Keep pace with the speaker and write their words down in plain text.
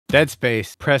Dead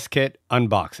Space press kit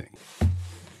unboxing.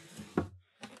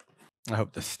 I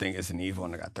hope this thing isn't evil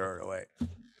and I got to throw it away.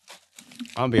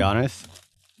 I'll be honest.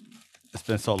 It's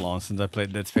been so long since I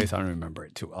played Dead Space, I don't remember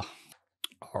it too well.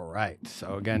 All right.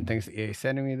 So again, thanks to EA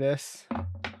sending me this.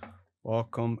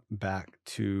 Welcome back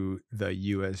to the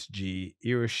USG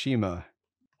Hiroshima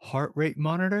heart rate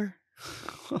monitor.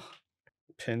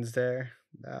 Pins there.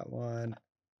 That one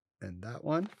and that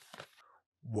one.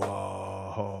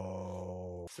 Whoa.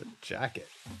 It's a jacket.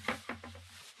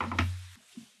 All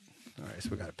right.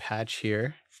 So we got a patch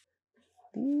here.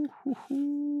 Ooh, hoo,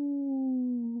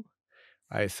 hoo.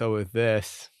 All right. So with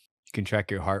this, you can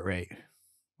track your heart rate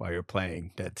while you're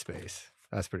playing Dead Space.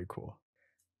 That's pretty cool.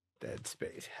 Dead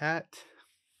Space hat.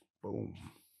 Boom.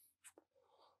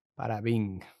 Bada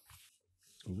bing.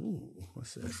 Ooh,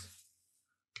 what's this?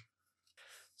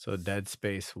 So Dead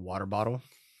Space water bottle.